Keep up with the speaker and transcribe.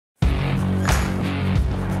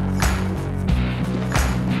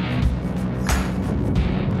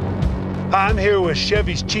I'm here with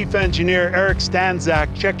Chevy's Chief Engineer, Eric Stanzak,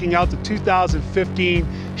 checking out the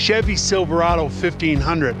 2015 Chevy Silverado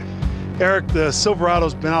 1500. Eric, the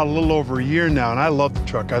Silverado's been out a little over a year now, and I love the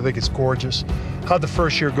truck. I think it's gorgeous. How'd the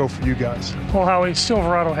first year go for you guys? Well, Howie,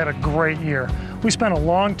 Silverado had a great year. We spent a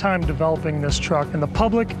long time developing this truck, and the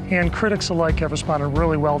public and critics alike have responded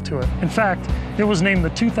really well to it. In fact, it was named the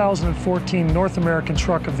 2014 North American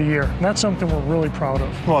Truck of the Year, and that's something we're really proud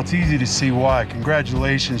of. Well, it's easy to see why.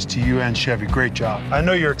 Congratulations to you and Chevy. Great job. I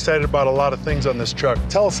know you're excited about a lot of things on this truck.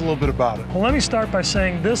 Tell us a little bit about it. Well, let me start by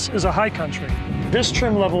saying this is a high country. This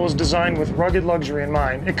trim level was designed with rugged luxury in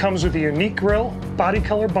mind. It comes with a unique grille, body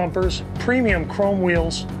color bumpers, premium chrome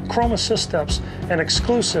wheels, chrome assist steps, and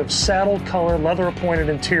exclusive saddle color leather appointed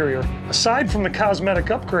interior. Aside from the cosmetic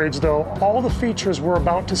upgrades though, all the features we're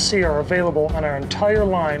about to see are available on our entire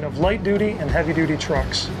line of light duty and heavy duty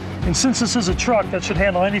trucks. And since this is a truck that should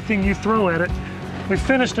handle anything you throw at it, we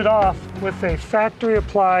finished it off with a factory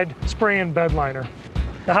applied spray and bed liner.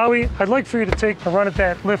 Now, Howie, I'd like for you to take a run at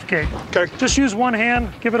that lift gate. Okay. Just use one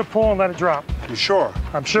hand, give it a pull, and let it drop. You sure?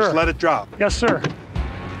 I'm sure. Just let it drop. Yes, sir.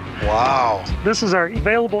 Wow. This is our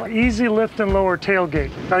available easy lift and lower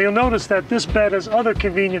tailgate. Now, you'll notice that this bed has other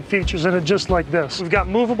convenient features in it just like this. We've got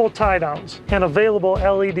movable tie downs and available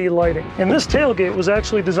LED lighting. And this tailgate was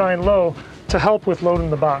actually designed low to help with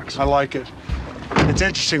loading the box. I like it. It's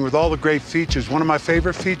interesting with all the great features. One of my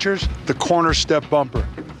favorite features, the corner step bumper.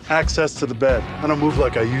 Access to the bed. I don't move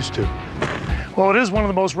like I used to. Well, it is one of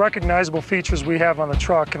the most recognizable features we have on the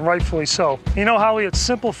truck, and rightfully so. You know, Howie, it's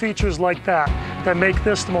simple features like that that make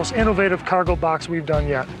this the most innovative cargo box we've done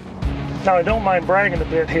yet. Now, I don't mind bragging a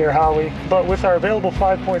bit here, Howie, but with our available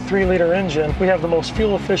 5.3-liter engine, we have the most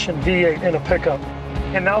fuel-efficient V8 in a pickup.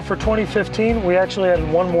 And now for 2015, we actually added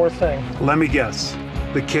one more thing. Let me guess,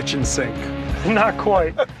 the kitchen sink. Not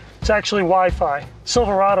quite. It's actually Wi-Fi.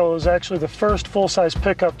 Silverado is actually the first full-size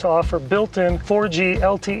pickup to offer built-in 4G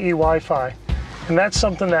LTE Wi-Fi. And that's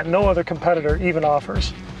something that no other competitor even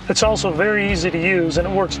offers. It's also very easy to use, and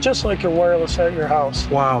it works just like your wireless at your house.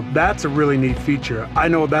 Wow, that's a really neat feature. I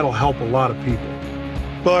know that'll help a lot of people.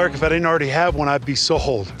 Well, Eric, if I didn't already have one, I'd be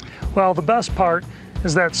sold. Well, the best part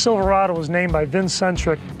is that Silverado was named by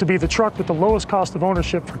Vincentric to be the truck with the lowest cost of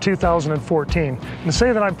ownership for 2014. And to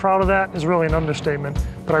say that I'm proud of that is really an understatement,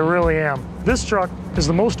 but I really am. This truck is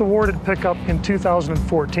the most awarded pickup in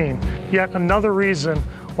 2014. Yet another reason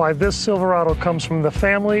why this Silverado comes from the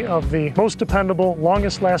family of the most dependable,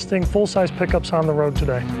 longest lasting full-size pickups on the road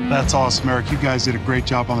today. That's awesome, Eric. You guys did a great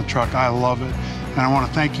job on the truck. I love it. And I want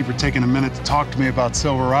to thank you for taking a minute to talk to me about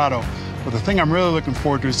Silverado. But the thing I'm really looking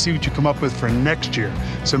forward to is see what you come up with for next year.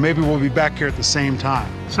 So maybe we'll be back here at the same time.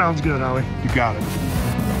 Sounds good, Howie. You got it.